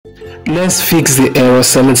Let's fix the error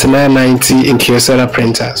 7990 in Kyocera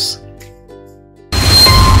printers.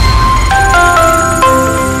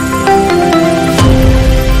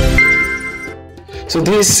 So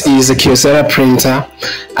this is a Kyocera printer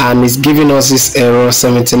and it's giving us this error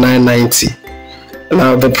 7990.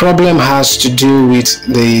 Now the problem has to do with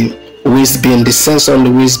the waste bin. The sensor on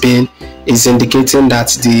the waste bin is indicating that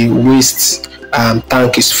the waste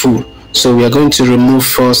tank is full. So we are going to remove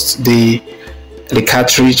first the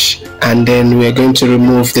cartridge, and then we are going to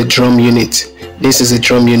remove the drum unit. This is a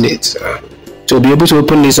drum unit. To be able to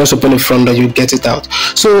open this, just open the front door, you get it out.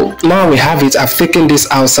 So now we have it. I've taken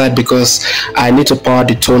this outside because I need to power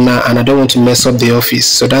the toner and I don't want to mess up the office.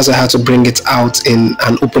 So that's why I had to bring it out in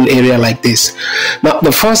an open area like this. Now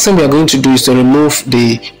the first thing we are going to do is to remove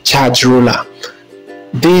the charge roller.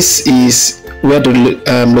 This is where the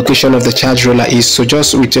location of the charge roller is. So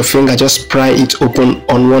just with your finger, just pry it open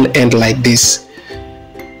on one end like this.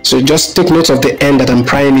 So just take note of the end that I'm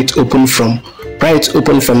prying it open from. Pry it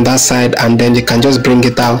open from that side, and then you can just bring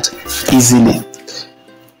it out easily.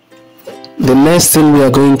 The next thing we are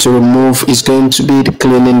going to remove is going to be the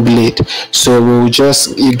cleaning blade. So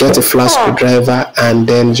you get a flat screwdriver and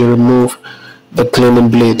then you remove the cleaning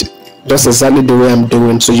blade. That's exactly the way I'm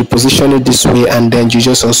doing. So you position it this way and then you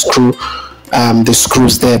just unscrew the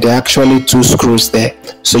screws there. There are actually 2 screws there.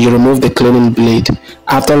 So you remove the cleaning blade.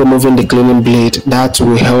 After removing the cleaning blade, that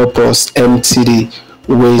will help us empty the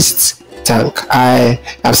waste tank. I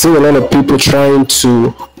have seen a lot of people trying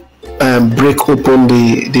to break open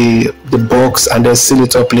the box and then seal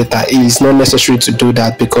it up later. It is not necessary to do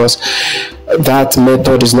that because that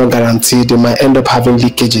method is not guaranteed. You might end up having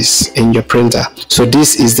leakages in your printer. So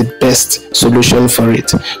this is the best solution for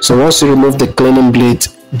it. So once you remove the cleaning blade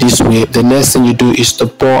this way, the next thing you do is to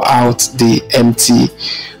pour out the empty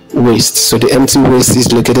waste. So the empty waste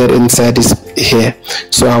is located inside this here.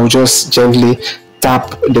 So I will just gently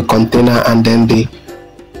tap the container and then the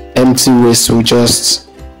empty waste will just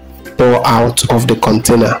pour out of the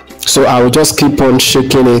container. So I will just keep on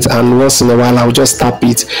shaking it, and once in a while I will just tap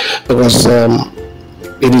it because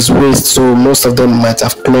it is waste, so most of them might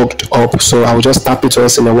have clogged up. So I will just tap it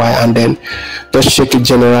once in a while and then just shake it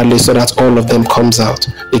generally so that all of them comes out.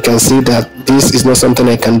 You can see that this is not something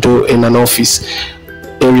I can do in an office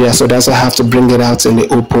area, so that's why I have to bring it out in the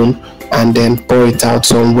open and then pour it out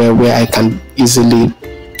somewhere where I can easily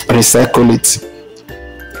recycle it.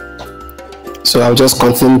 So I'll just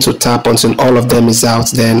continue to tap until all of them is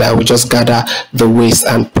out. Then I will just gather the waste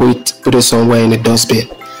and put it somewhere in the dustbin.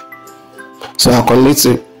 So I'll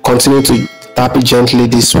continue to tap it gently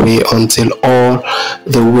this way until all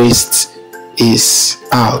the waste is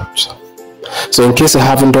out. So in case you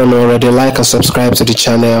haven't done already, like and subscribe to the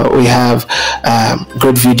channel. We have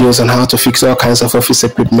great videos on how to fix all kinds of office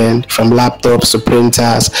equipment, from laptops to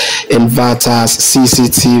printers, inverters,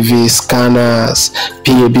 CCTV, scanners,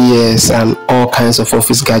 PABS, and all kinds of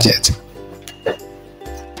office gadgets.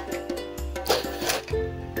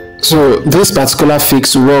 So this particular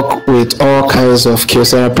fix works with all kinds of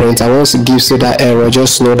Kyocera printer. Once it gives you that error,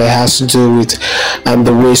 just know that it has to do with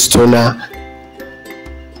the waste toner.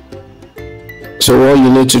 So all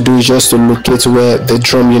you need to do is just to locate where the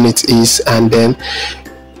drum unit is and then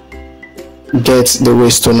get the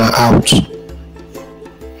waste toner out.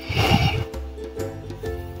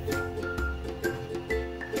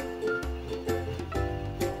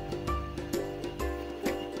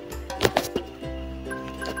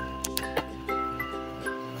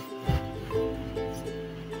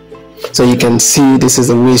 So you can see this is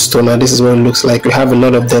the waste toner. This is what it looks like. We have a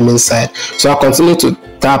lot of them inside. So I'll continue to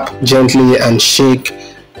tap gently and shake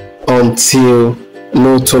until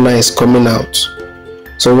no toner is coming out.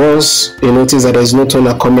 So once you notice that there is no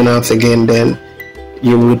toner coming out again, then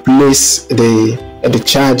you replace the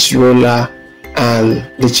charge roller and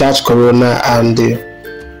the charge corona and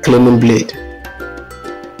the cleaning blade.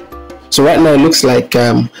 So right now it looks like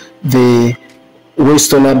the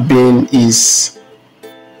waste toner bin is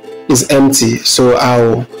empty. So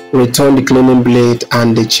I'll return the cleaning blade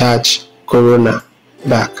and the charge corona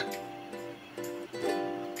back.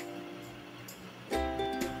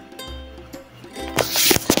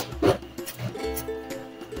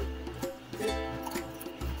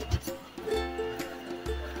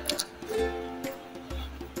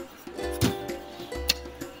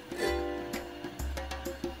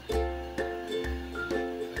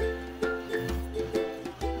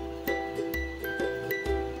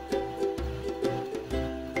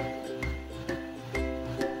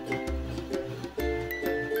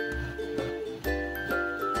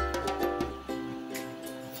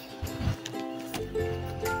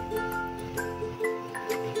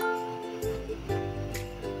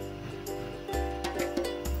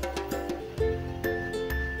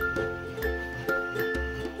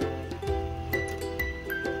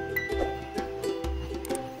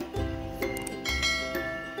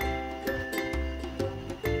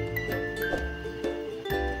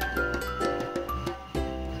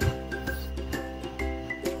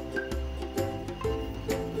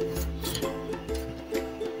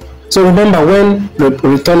 So remember, when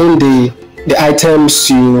returning the items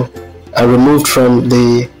you removed from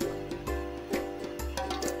the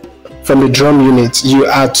drum unit, you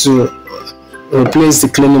are to replace the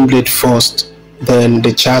cleaning blade first, then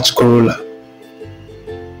the charge corolla.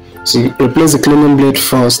 So you replace the cleaning blade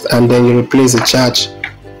first, and then you replace the charge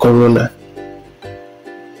corolla.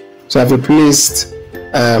 So I've replaced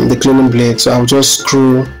the cleaning blade, so I'll just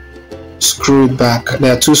screw it back.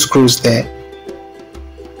 There are 2 screws there.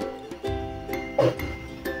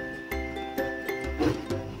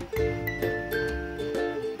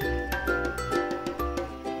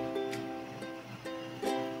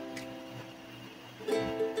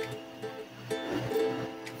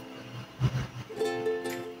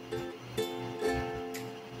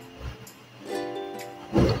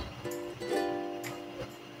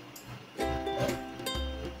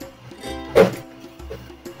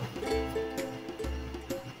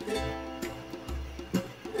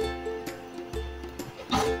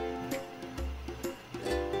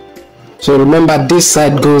 So remember, this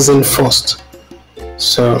side goes in first.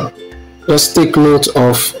 So just take note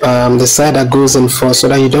of the side that goes in first, so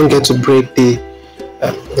that you don't get to break the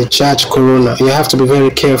charge corona. You have to be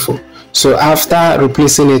very careful. So after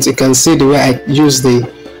replacing it, you can see the way I use the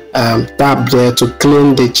tab there to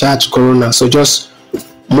clean the charge corona. So just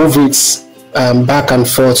move it back and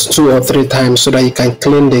forth 2 or 3 times so that you can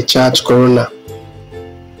clean the charge corona.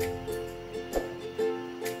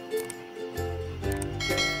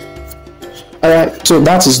 Alright, so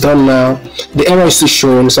that is done now. The error is still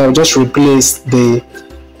showing, so I'll just replace the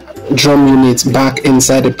drum unit back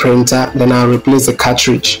inside the printer, then I'll replace the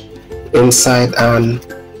cartridge inside, and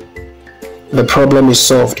the problem is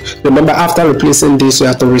solved. Remember, after replacing this, you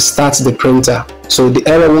have to restart the printer, so the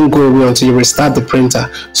error won't go away until you restart the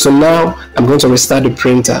printer. So now I'm going to restart the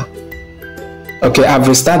printer. Okay, I've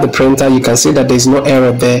restarted the printer. You can see that there's no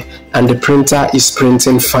error there, and the printer is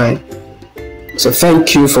printing fine. So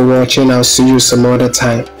thank you for watching. I'll see you some other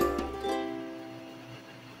time.